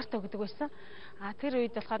хязгаартай өгдөг байсан. Тэр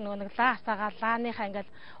үед болохоор нөгөө нэг лаа асаагаа лааныхаа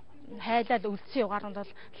ингээл хайлаад үлдсэн югаарнд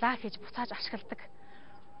бол лаа хийж буцааж ашигладаг.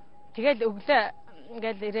 Тэгэл өглөө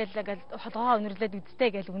ингээл ирээл ингээл холгоо өнөрлөөд үдтэй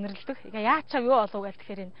гэж өнөрлөдөг. Ингээ яачаа юу болов гэж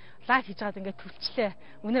тэгэхээр энэ лаа хийж байгаад ингээ төлчлээ.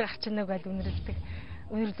 Өнөр гарч ийнэ гэж өнөрлөдөг.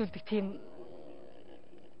 Өнөрлүүлдэг тийм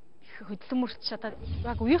их хөдөлмөрч одоо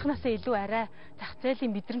яг үеийнхнаасаа илүү арай зах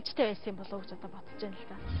зээлийн мэдрэмжтэй байсан болов уу гэж одоо бодож байна л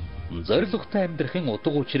да. Зориулсан амьдрахын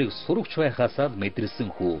утга учирыг сурагч байхаасаа мэдэрсэн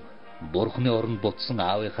хүү Бурхны оронд ботсон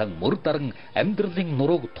аавынхаа мөр даран амьдралын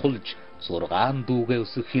нурууг тулж 6 дүүгээ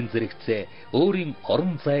өсгөхийн зэрэгцээ өөрийн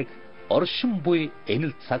орон зайг оршин буй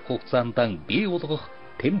энэл цаг хугацаанд бий болгох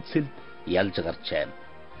тэмцэлд ялж гарч байна.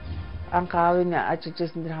 Анх аавын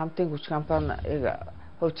ажиллажсэн тэр хамтын хүч компаниг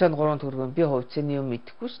хувьцаанд 3 төгрөгөөр би хувьцааны юм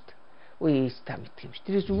мэдэхгүй шүү дээ. Үе та мэдэх юм ш.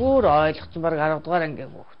 Тэр чинь өөр ойлгоцсон баг 10 дугаар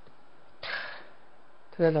ангийн хүүхэд.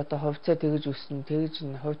 Тэгэл одоо хувьцаа тэгж өснө, тэгж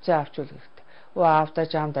н хувьцаа авчвал хэрэгтэй. Аавтаа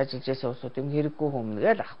ч хамт ажиллаж байсан усууд юм хэрэггүй хүмүүн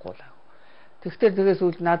гээл ахгүй лаа. Тэгтэр тэгээс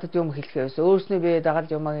үл надад юм хэлэхээ байсан. Өөрснөө бие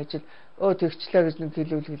дагаад юм ажил тэгчлээ гэж нэг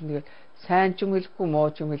хэлүүлгэл нэгээд сайн ч юм хэлэхгүй,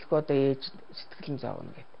 муу ч юм хэлэхгүй одоо ээж сэтгэлэн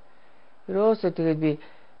зовно гэд. Ерөөсөө тэгээд би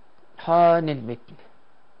хойно л мэднэ.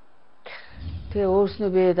 Тэгээ өөрснөө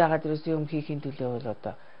бие дагаад ерөөсөө юм хийхин төлөө бол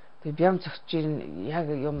одоо тэг Бямбацогтын яг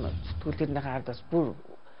юм зүтгүүлэрнийхээ хардаас бүр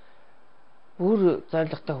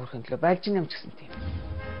зоригтой хүрхэн төлөө байлжин юм ч гэсэн тийм.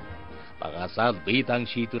 Багасаал бие дан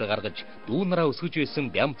шийдвэр гаргаж дүүнараа өсгөж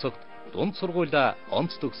байсан Бямбацогт дунд сургуулаа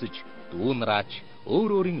онц төгсөж дүүнараач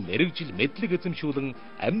өөрийн мэрэгжил мэдлэг эзэмшүүлэн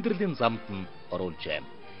амьдралын замд нь оруулж байна.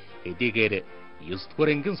 Хэдийгээр 9 дугаар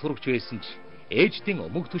ангийн сурагч байсан ч ээждийн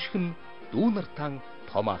өмг түшгэн дүүнартан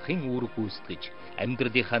том ахын үүрэг гүйцэтгэж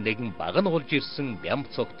амьдралынхаа нэгэн баг нь олж ирсэн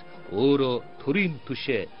Бямбацогт өөрөө төрийн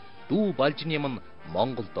түшээ дүү балжин юм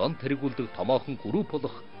Монголд он тэргүүлдэг томоохон групп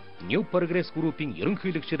болох New Progress группийн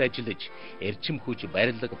ерөнхийлөгчөд ажиллаж эрчим хүч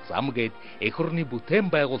барилга зам гээд эх орны бүтээн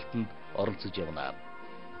байгуулалтанд оролцож явна.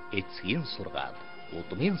 Эцгийн сургаал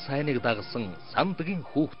удмын сайныг дагсан сандгийн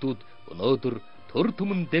хүүхдүүд өнөөдөр төр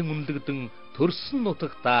түмэндээ үнэлэгдэн төрсөн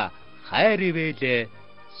нутагта хайр ивэлээ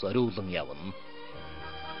зориулсан явна.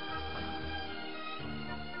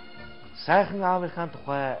 Сайхан аавынхаа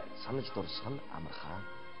тухай санаж дурсах нь амархан.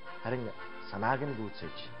 Харин санааг нь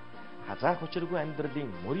гүйцээж хазаах учиргүй амьдралын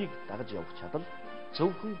мөрийг дагаж явах чадал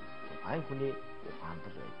зөвхөн айн хүний ухаанд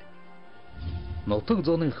л байдаг. Нутаг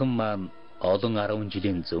зууныхан маань олон 10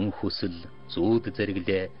 жилийн зөн хүсэл зүүд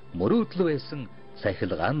зэрэглээ мөрөөдөл байсан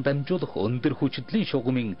цахилгаан дамжуулах өндөр хүчтэй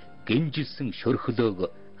шугамын гинжилсэн шөрхлөөг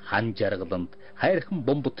хан жаргаланд хайрхан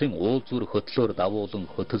бомботын уулзуур хөтлөөр давуулан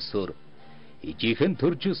хөтөлсөөр ижийнхэн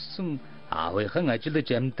төржсөн аавынхан ажиллаж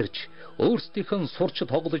амьдарч өөрсдийнхэн сурч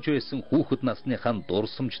тоглож байсан хүүхэд насныхаа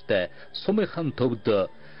дурсамжтай сумынхан төвд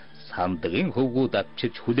сандгийн хөвгүүд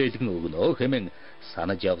авчирч хүлээлгэн өгнө хэмээн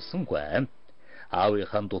санаж явсангүй.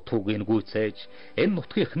 Аавынхан дутуугийн гүйцээж энэ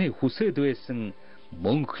нутгийнхны хүсэд байсан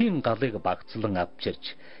мөнхийн галыг багцлан авчирч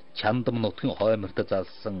чандам нутгийн хойморт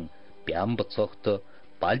залсан Бямбацогт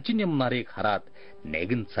балжин юм нарыг хараад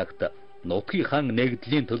нэгэн цагт нутгийнхаа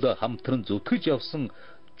нэгдлийн төлөө хамтран зүтгэж явсан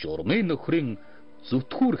журмын нөхрийн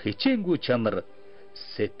зүтгүүр хичээнгүй чанар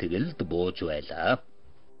сэтгэлд бууж байлаа.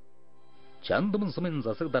 Чандам сумын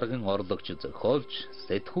засаг даргын орлогч зохиолч,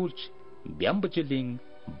 сэтгүүлч Бямбажилийн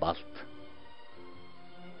балт.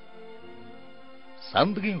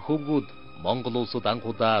 Сандгийн хөвгүүд Монгол улсад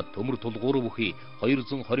анхудаа төмөр тулгуур бүхий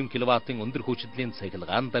 220 кВт-ын өндөр хүчтэйн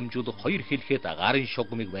цахилгаан дамжуулах 2 хэлхээд агаарын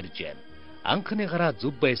шугамыг барьжээ. Анхныгаараа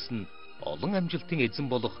зөв байсан олон амжилтын эзэн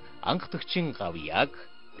болох анхдагчийн гавьяаг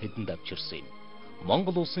тэдэнд авчирсан юм.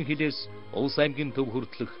 Монгол улсын хилээс Улс аймгийн төв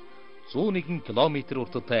хүртэлх 101 км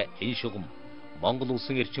урттай энэ шугам Монгол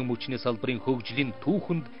улсын эрчим хүчний салбарын хөгжлийн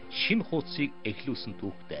түүхэнд шинэ хуудсыг эхлүүлсэн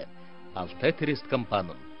түүхтэй. Алтай Трест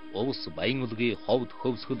компани Улс Баян улгийн Ховд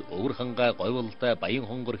хөвсгөл өвөр хангай говьлтай Баян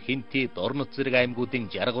хонгор Хинти Дорнот зэрэг аймагуудын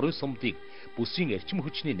 69 сумдыг бүсийн эрчим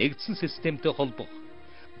хүчний нэгдсэн системтэй холбох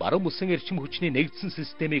баруун бүсийн эрчим хүчний нэгдсэн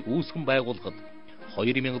системийг үүсгэн байгуулахад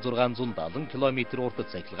 2670 км урт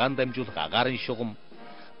цахилгаан дамжуулах агаарын шугам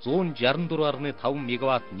 164.5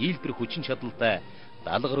 мегаватт нийлбэр хүчин чадалтай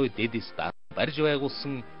 70 дэд станц барьж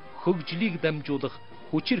байгуулсан хөгжлийг дамжуулах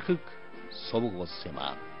хүчирхэг сувг болсон юм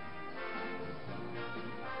а.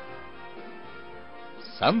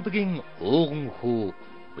 Сандгийн ууган хүү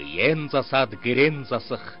биеэн засаад гэрэн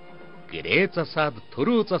засах, гэрээ засаад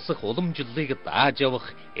төрөө засах уламжлалыг дааж явах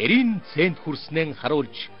эрийн цент хүрснэн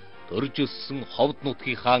харуулж төрж өссөн Ховд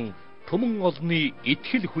нутгийнхаа түмэн олны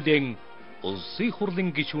итгэл хүлээн улсын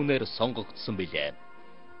хурлын гишүүнээр сонгогдсон билээ.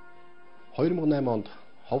 2008 онд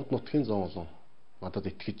Ховд нутгийн зон олон надад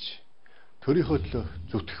итгэж төрийнхөө төлөө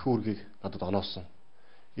зүтгэх үүргийг надад оноосон.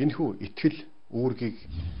 Энэхүү итгэл үүргийг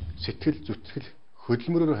сэтгэл зүтгэл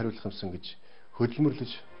хөдөлмөрөөр хариулах юмсан гэж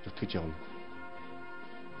хөдөлмөрлөж зүтгэж явна.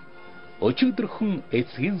 Өчигдөрхөн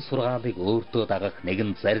эцгийн сургаалыг өөртөө дагах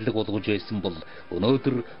нэгэн зарлиг болгож байсан бол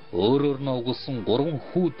өнөөдөр өөрөөр нь угсан 3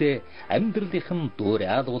 хүүдээ амьдралынх нь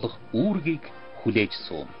дуурайд болох үүргийг хүлээж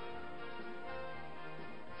суун.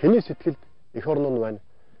 Хэний сэтгэлд эх орн нь байна.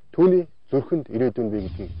 Түүний зүрхэнд ирээдүйн бий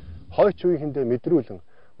гэдгийг хойч үеийнхэндээ мэдрүүлэн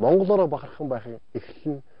Монголоор бахархан байхын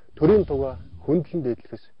эхлэл нь төрийн тугаа хөндлөн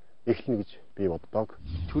дээдлэхээс эхэлнэ гэж би боддог.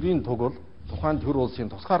 Төрийн туг бол тухайн төр улсын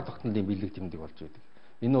тусгаар тогтнолын бэлэг тэмдэг болж байдаг.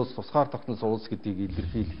 Энэ улс тусгаар тогтносон улс гэдгийг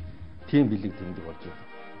илэрхийлэх тийм бэлэг тэмдэг болж байдаг.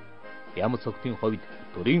 Бямбацогтын хувьд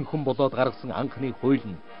төрийн хүн болоод гаргасан анхны хууль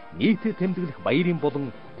нь нийтэд тэмдэглэх баярын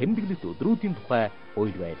болон тэмдэглэлт өдрүүдийн тухай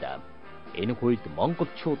хууль байлаа. Энэ хуульд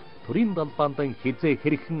монголчууд төрийн далбаандан хизээ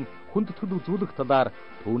хэрхэн хүндэтгэл үзүүлэх талаар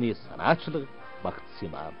түүний санаачлаг багтсан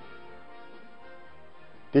юм аа.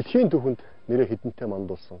 Дэлхийн түүхэнд нэрээ хэдэнтэй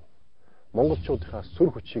мандуулсан монголчуудынхаа сүр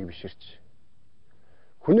хүчийг биширч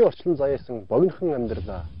хүний орчлон заяасан богинохон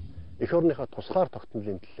амьдралаа эх орныхаа тусгаар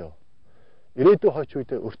тогтнолын төлөө ирээдүйн хойч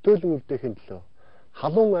үедээ өртөөлөн үлдээхийн төлөө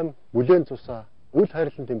халуун ам бүлээн цусаа үл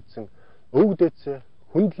хайрлан тэмцсэн өвөг дээдсээ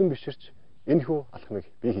хөндлөн биширч энэхүү алхмыг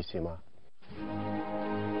бий хийсэн юм аа.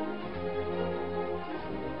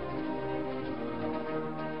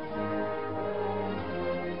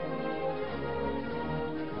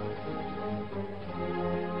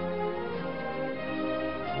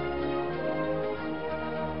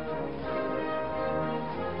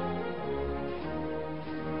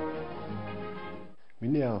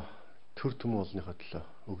 Миний төр төмөн олныхоо төлөө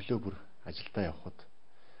өглөө бүр ажилдаа явхад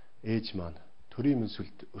ээж маань төрийн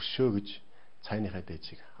мөнсөлд өршөө гэж цайныхаа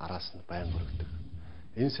дээжийг араас нь байн өргөдөг.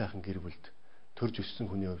 Энэ сайхан гэр бүлд төрж өссөн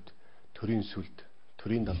хүний хувьд төрийн сүлд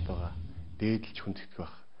төрийн далбайгаа дээдлж хүндэгдэх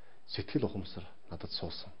байх сэтгэл ухамсар надад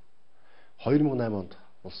суусан. 2008 онд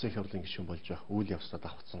улсын их хурлын гишүүн болж байх үйл явцад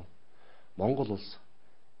давхцсан Монгол улс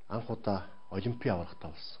анх удаа олимпийн аврагтай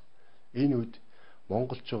болсон. Энэ үед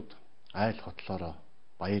монголчууд айл хотлороо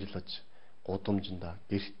баярлаж, гудамжинда,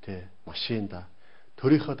 гэртээ, машинда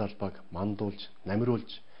төрийнхөө далбайг мандуулж,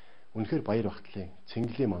 намируулж, үнэхээр баяр багтлын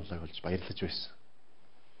цэнгэлийн манлайг болж баярлаж байсан.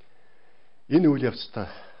 Энэ үйл явцтай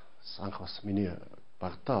анх бас миний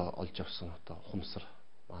багтаа олж авсан ухамсар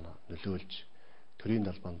манай нөлөөлж төрийн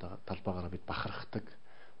далбайгаараа бид бахархдаг,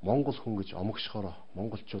 Монгол хүн гэж омогшохороо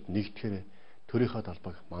монголчууд нэгдэхээр төрийнхөө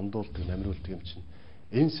далбайг мандуулдаг, намируулдаг юм чинь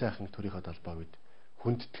энэ сайхан төрийнхөө далбайг бид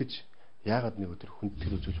хүндэтгэж яагаад нэг өдөр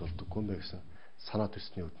хүндэтгэл үзүүлж болдоггүй юм бэ гэсэн санаа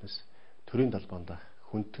төрсний үднэс төрийн далбаанда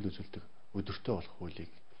хүндэтгэл үзүүлдэг өдөртөө болох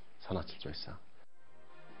хуулийг санаачилж байсан.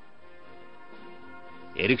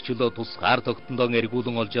 Эрэгчлөө тусгаар тогтнолоо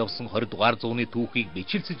эргүүлэн олж авсан 20 дугаар зууны түүхийг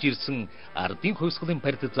бичилсэж ирсэн ардын хувьсгалын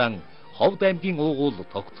партизан Ховд аймгийн уугуул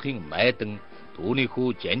тогтохын найдан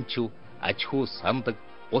түүнийхүү жанчив, ажхүү сандаг,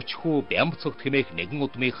 гучхүү Бямбацогт хэмээх нэгэн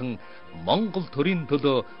удмынхан Монгол төрийн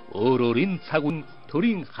төлөө өөрийн цаг үн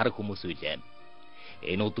төрийн хар хүмүүс үйлээ.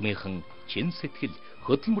 Энэ удмынхан чин сэтгэл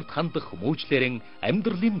хөдөлмөрт хандах хүмүүжлэрэн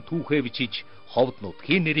амьдралын түүхээ бичиж Ховд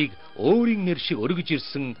нутгийн нэрийг өөрийн нэр шиг өргөж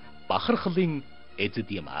ирсэн бахархлын эзэд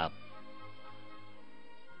юм аа.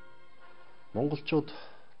 Монголчууд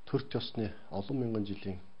төрт ёсны олон мянган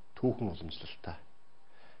жилийн түүхэн уламжлалтай.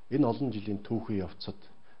 Энэ олон жилийн түүхийн явцад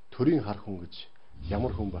төрийн хар хүн гэж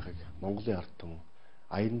ямар хүн байхыг Монголын ард түмэн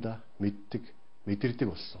аяндаа мэддэг, мэдэрдэг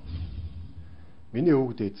болсон. Миний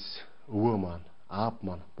өвөг дээдс, өвөө маань, аав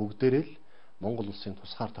маань бүгдээрээ л Монгол улсын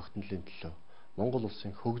тусгаар тогтнолын төлөө, Монгол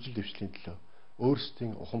улсын хөгжил дэвшлийн төлөө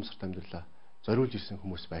өөрсдийн ухамсарт амьдралаа зориулж ирсэн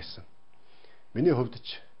хүмүүс байсан. Миний хувьд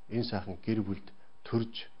ч энэ сайхан гэр бүлд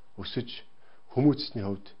төрж, өсөж, хүмүүжсэний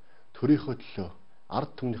хувьд төрийнхөө төлөө,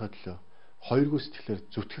 ард түмнийхөө төлөө хоёргүй сэтгэлээр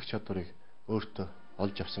зүтгэх чадварыг өөртөө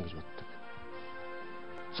олж авсан гэж боддог.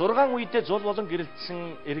 6 үедээ зул болон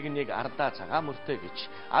гэрэлтсэн иргэнийг ардаа цагаан мөртэй гэж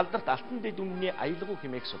алдарт алтан дэд үнний аялгау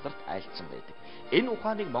хэмээх сударт айлцсан байдаг. Энэ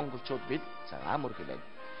ухааныг монголчууд бид цагаан мөр хэмээн.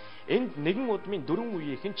 Энд нэгэн удмын 4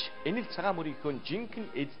 үеийнхэн ч энэ л цагаан мөрийнхөө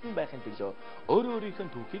жинхэнэ эзэн байхын төлөө өөрийнхөө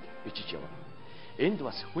түүхийг бичиж явна. Энд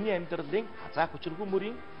бас хүний амьдралын хазаа хүчрхүү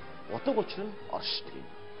мөрийн утга учир нь оршдог юм.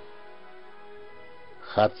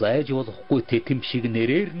 Хазааж болохгүй тэтэм шиг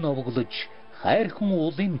нэрээр нь овоглож, хайрхан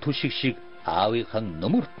уулын түшиг шиг аавынхаа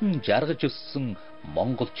нөмөрт нь жаргаж өссөн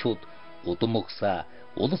монголчууд удам угсаа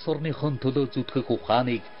улс орныхон төлөө зүтгэх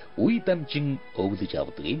ухааныг үе дамжин өглөж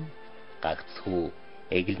авдаг юм. Гагцхүү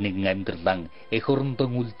эгэл нэгэн амьдралан эх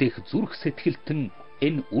орондон үлдээх зүрх сэтгэлтэн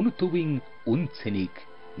энэ үн төвийн үн цэнийг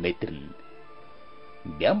мэдэрнэ.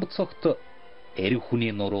 Бямбацогт эрэг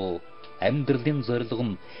хүний нуруу амьдралын зорилго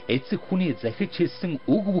нь эцэг хүний захиж хэлсэн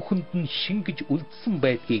үг бүхэнд нь шингэж үлдсэн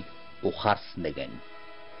байдгийг ухаарсан нэгэн.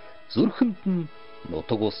 Зүрхэнд нь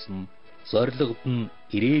нутаг усна, зорилгод нь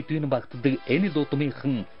ирээдүйн багтдаг энэ л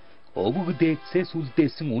удмынхан өвөг дээдсээс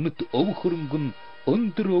үлдээсэн үнэт өв хөрөнгө нь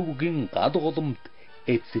өндөр өвгийн гад голомт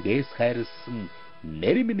эцгээс хайрлсан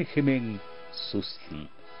нэрмэн хэмээн сүслэн.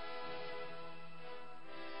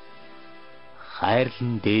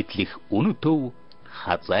 хайрлан дээдлэх үнэtöв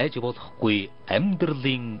хазайж болохгүй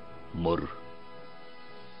амьдралын мөр.